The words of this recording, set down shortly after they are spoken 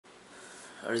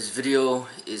This video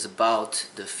is about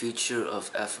the future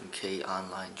of FMK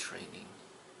online training.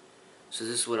 So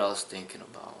this is what I was thinking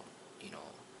about.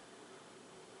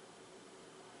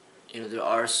 There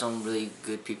are some really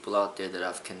good people out there that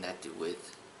I've connected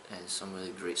with, and some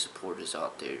really great supporters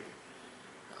out there.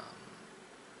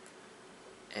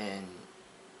 And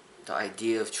the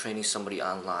idea of training somebody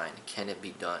online, can it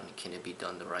be done? Can it be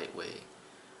done the right way?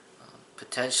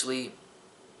 Potentially,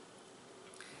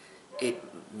 it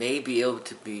may be able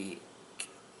to be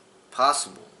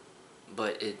possible,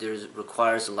 but it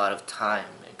requires a lot of time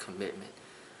and commitment,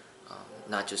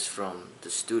 not just from the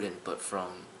student, but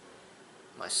from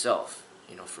myself,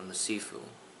 from the Sifu.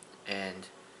 And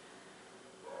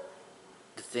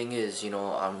the thing is,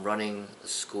 I'm running a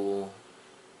school,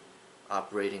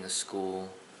 operating a school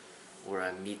where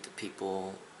I meet the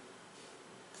people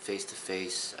face to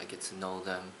face, I get to know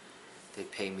them, they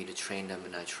pay me to train them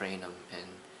and I train them, and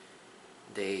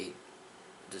they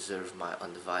deserve my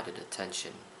undivided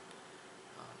attention.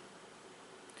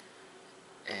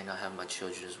 And I have my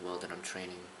children as well that I'm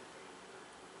training,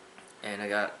 and I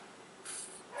got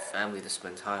family to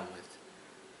spend time with.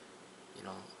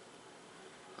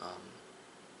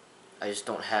 I just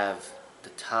don't have the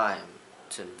time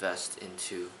to invest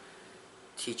into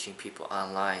teaching people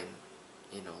online,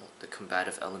 the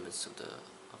combative elements of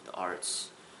the arts.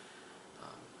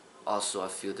 Also, I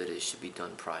feel that it should be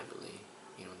done privately,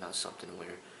 not something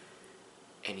where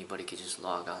anybody could just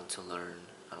log on to learn.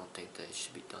 I don't think that it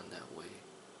should be done that way.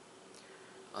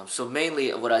 So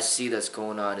mainly what I see that's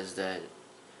going on is that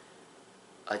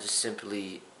I just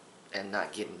simply am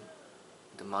not getting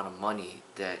the amount of money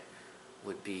that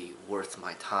would be worth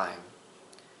my time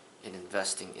in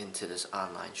investing into this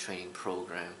online training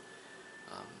program.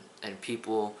 And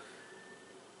people,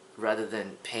 rather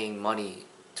than paying money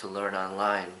to learn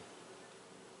online,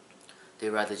 they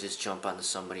rather just jump onto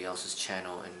somebody else's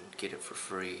channel and get it for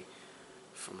free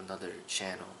from another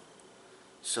channel.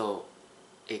 So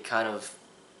it kind of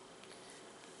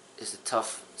is a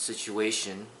tough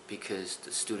situation because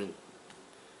the student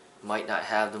might not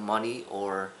have the money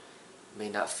or may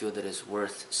not feel that it's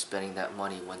worth spending that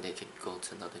money when they could go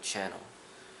to another channel.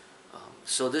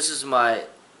 So this is my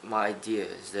idea,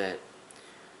 is that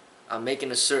I'm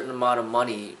making a certain amount of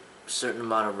money, certain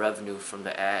amount of revenue from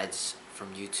the ads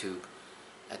from YouTube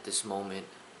at this moment,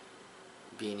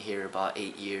 being here about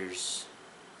 8 years.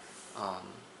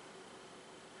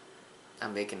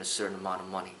 I'm making a certain amount of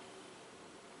money,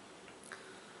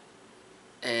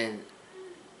 and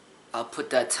I'll put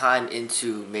that time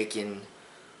into making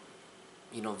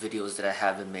videos that I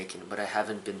have been making, but I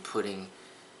haven't been putting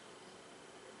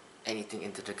anything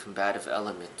into the combative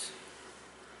element.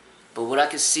 But what I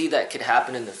could see that could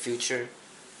happen in the future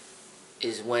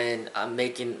is when I'm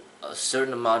making a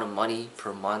certain amount of money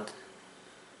per month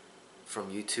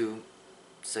from YouTube,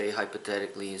 say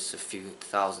hypothetically it's a few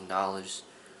 $1,000s,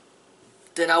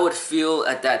 then I would feel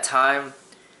at that time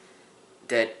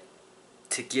that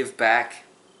to give back,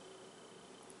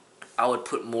 I would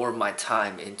put more of my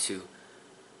time into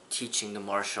teaching the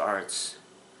martial arts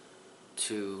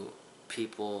to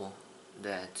people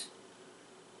that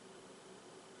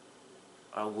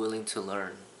are willing to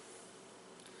learn,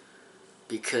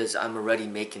 because I'm already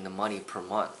making the money per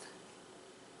month.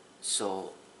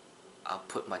 So I'll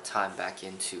put my time back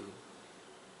into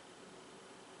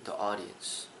the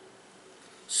audience.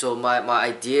 So my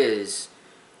idea is,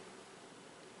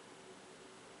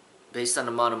 based on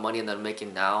the amount of money that I'm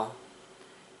making now,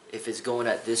 if it's going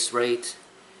at this rate,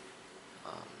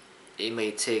 it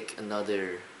may take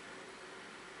another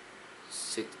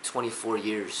 24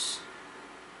 years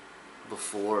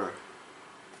before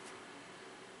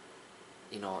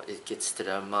it gets to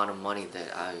the amount of money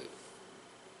that I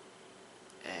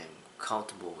am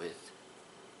comfortable with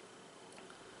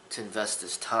to invest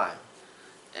this time.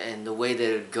 And the way that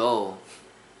it would go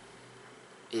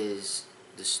is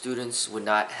the students would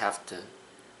not have to,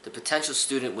 the potential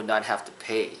student would not have to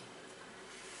pay,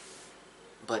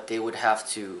 but they would have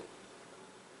to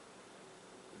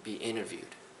be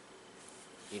interviewed.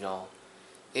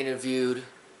 Interviewed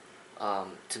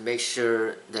to make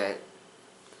sure that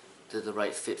they're the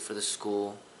right fit for the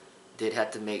school. They'd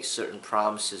have to make certain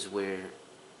promises where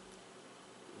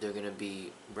they're going to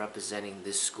be representing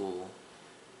this school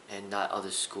and not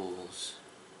other schools.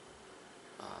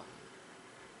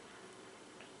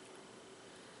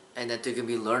 And that they're going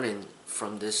to be learning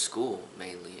from this school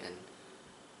mainly, and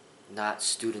not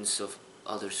students of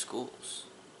other schools.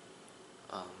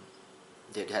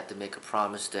 They'd have to make a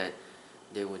promise that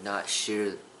they would not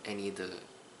share any of the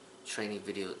training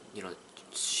videos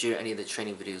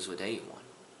with anyone.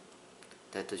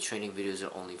 That the training videos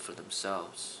are only for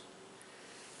themselves.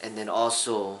 And then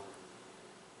also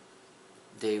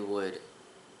they would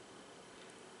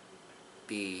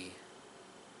be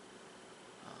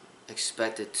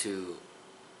expected to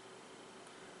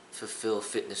fulfill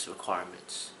fitness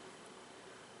requirements.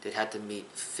 They'd have to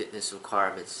meet fitness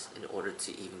requirements in order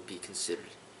to even be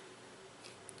considered.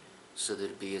 So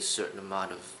there'd be a certain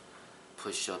amount of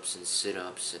push-ups and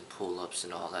sit-ups and pull-ups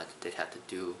and all that they'd have to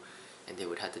do, and they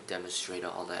would have to demonstrate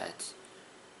all that,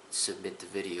 submit the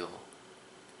video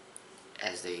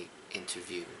as they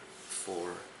interview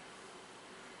for,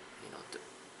 the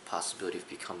possibility of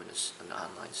becoming an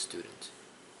online student.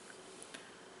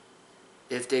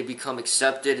 If they become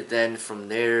accepted, then from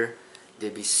there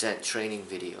they'd be sent training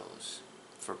videos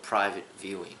for private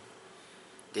viewing.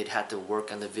 They'd have to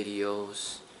work on the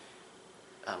videos,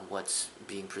 on what's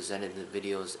being presented in the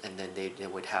videos, and then they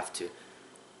would have to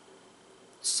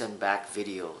send back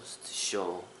videos to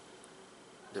show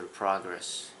their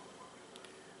progress.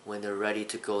 When they're ready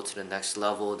to go to the next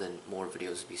level, then more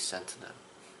videos would be sent to them.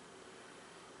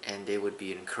 And they would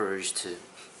be encouraged to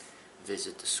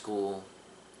visit the school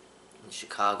in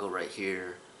Chicago right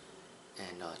here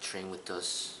and train with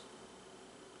us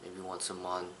maybe once a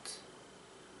month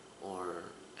or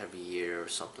every year or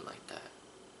something like that.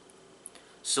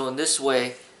 So in this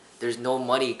way, there's no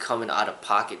money coming out of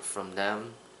pocket from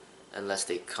them unless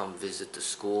they come visit the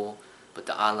school. But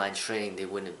the online training, they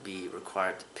wouldn't be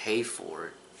required to pay for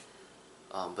it.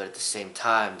 But at the same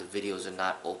time, the videos are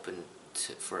not open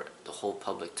for the whole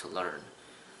public to learn.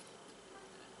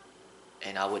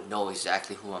 And I would know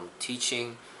exactly who I'm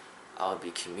teaching. I would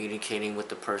be communicating with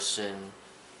the person,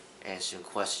 answering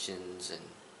questions and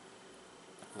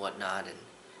whatnot, and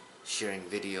sharing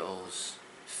videos,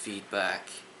 feedback.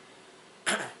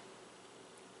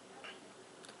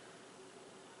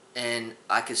 And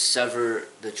I could sever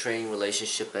the training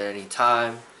relationship at any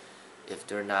time if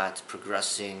they're not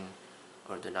progressing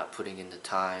or they're not putting in the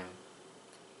time,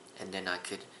 and then I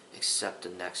could accept the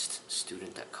next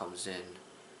student that comes in.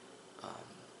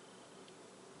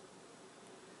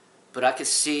 But I could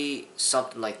see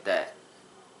something like that,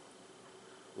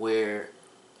 where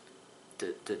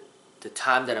the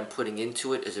time that I'm putting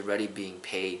into it is already being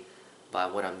paid by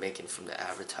what I'm making from the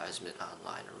advertisement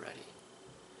online already.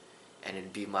 And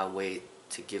it'd be my way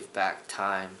to give back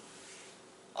time,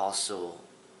 also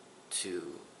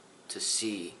to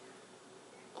see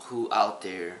who out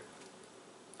there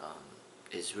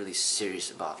is really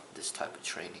serious about this type of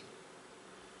training.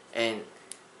 And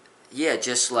yeah,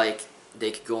 just like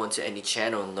they could go into any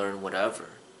channel and learn whatever,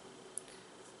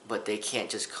 but they can't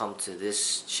just come to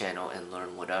this channel and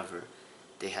learn whatever.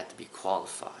 They have to be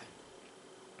qualified.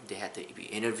 They have to be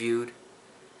interviewed.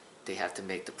 They have to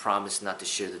make the promise not to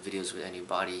share the videos with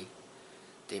anybody.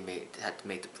 They're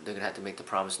gonna have to make the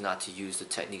promise not to use the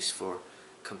techniques for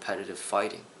competitive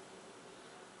fighting,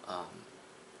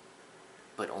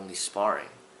 but only sparring.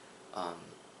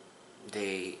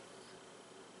 They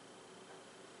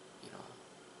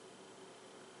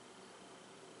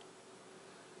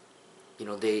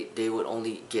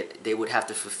they would have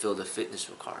to fulfill the fitness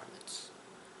requirements.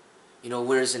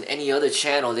 Whereas in any other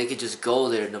channel, they could just go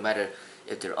there no matter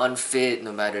if they're unfit,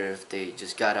 no matter if they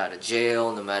just got out of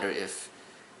jail, no matter if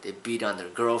they beat on their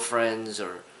girlfriends,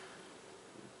 or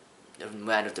no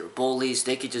matter if they're bullies.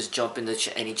 They could just jump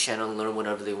into any channel and learn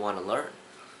whatever they want to learn.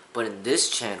 But in this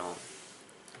channel,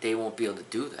 they won't be able to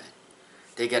do that.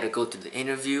 They got to go through the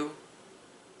interview.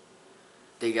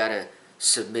 They got to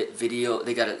submit video.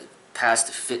 They got to pass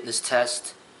the fitness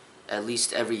test at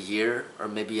least every year or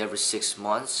maybe every 6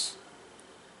 months.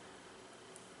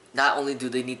 Not only do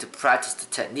they need to practice the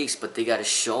techniques, but they got to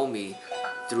show me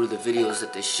through the videos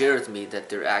that they share with me that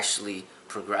they're actually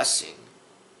progressing.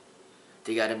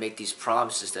 They got to make these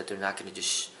promises that they're not going to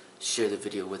just share the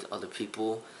video with other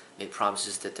people, make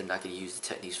promises that they're not going to use the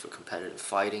techniques for competitive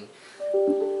fighting,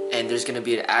 and there's going to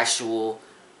be an actual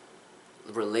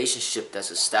relationship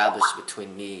that's established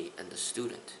between me and the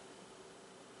student.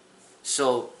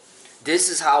 So this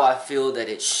is how I feel that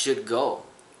it should go.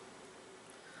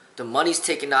 The money's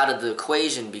taken out of the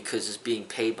equation because it's being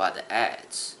paid by the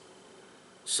ads.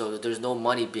 So there's no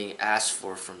money being asked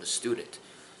for from the student.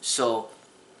 So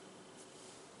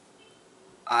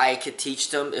I could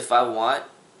teach them if I want,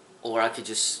 or I could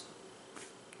just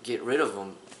get rid of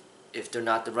them if they're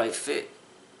not the right fit.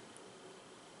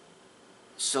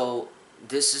 So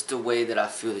this is the way that I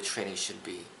feel the training should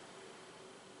be,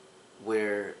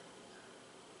 where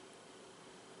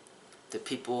the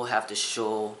people have to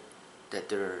show that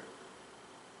they're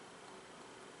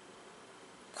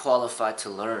qualified to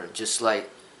learn, just like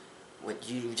when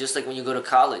you go to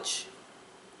college.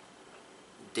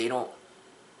 They don't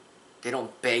They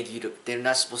don't beg you to. They're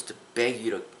not supposed to beg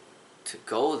you to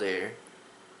go there.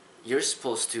 You're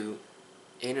supposed to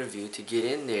interview to get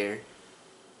in there.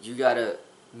 You gotta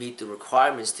meet the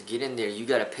requirements to get in there. You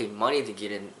gotta pay money to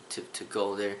get in to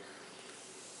go there.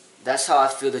 That's how I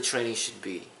feel the training should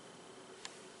be.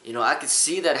 You know, I could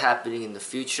see that happening in the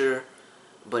future,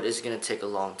 but it's gonna take a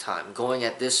long time. Going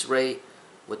at this rate,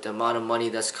 with the amount of money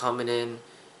that's coming in,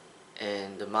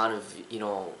 and the amount of, you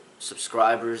know,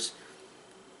 subscribers,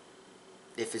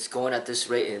 if it's going at this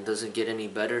rate and it doesn't get any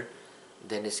better,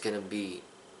 then it's gonna be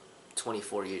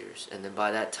 24 years, and then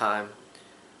by that time,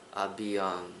 I'll be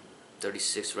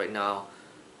 36 right now.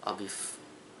 I'll be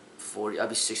 40. I'll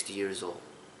be 60 years old.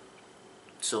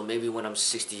 So maybe when I'm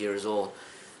 60 years old,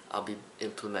 I'll be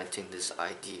implementing this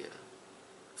idea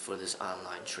for this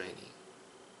online training.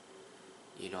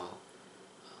 You know,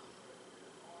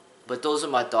 but those are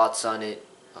my thoughts on it.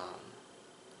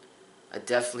 I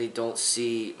definitely don't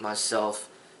see myself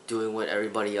doing what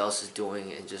everybody else is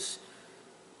doing and just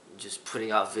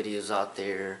putting out videos out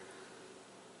there,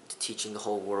 teaching the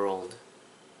whole world,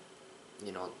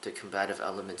 you know, the combative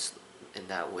elements in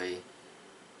that way.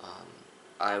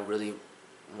 I really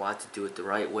want to do it the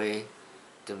right way,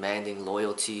 demanding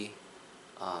loyalty,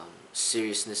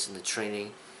 seriousness in the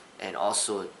training, and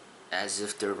also as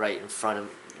if they're right in front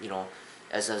of, you know,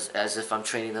 as if I'm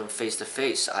training them face to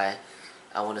face.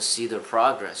 I want to see their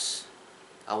progress.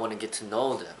 I want to get to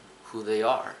know them, who they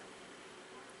are.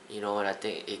 You know, and I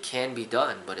think it can be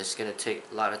done, but it's going to take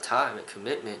a lot of time and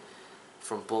commitment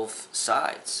from both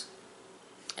sides.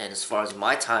 And as far as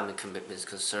my time and commitment is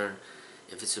concerned,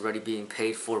 if it's already being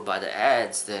paid for by the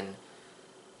ads, then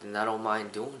I don't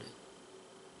mind doing it.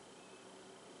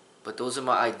 But those are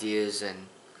my ideas, and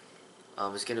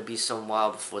it's going to be some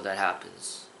while before that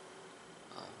happens.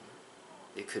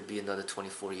 It could be another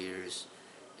 24 years.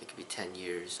 It could be 10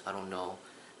 years. I don't know.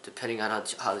 Depending on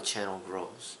how the channel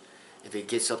grows. If it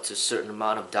gets up to a certain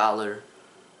amount of dollar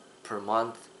per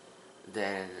month,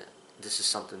 then this is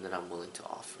something that I'm willing to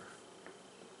offer.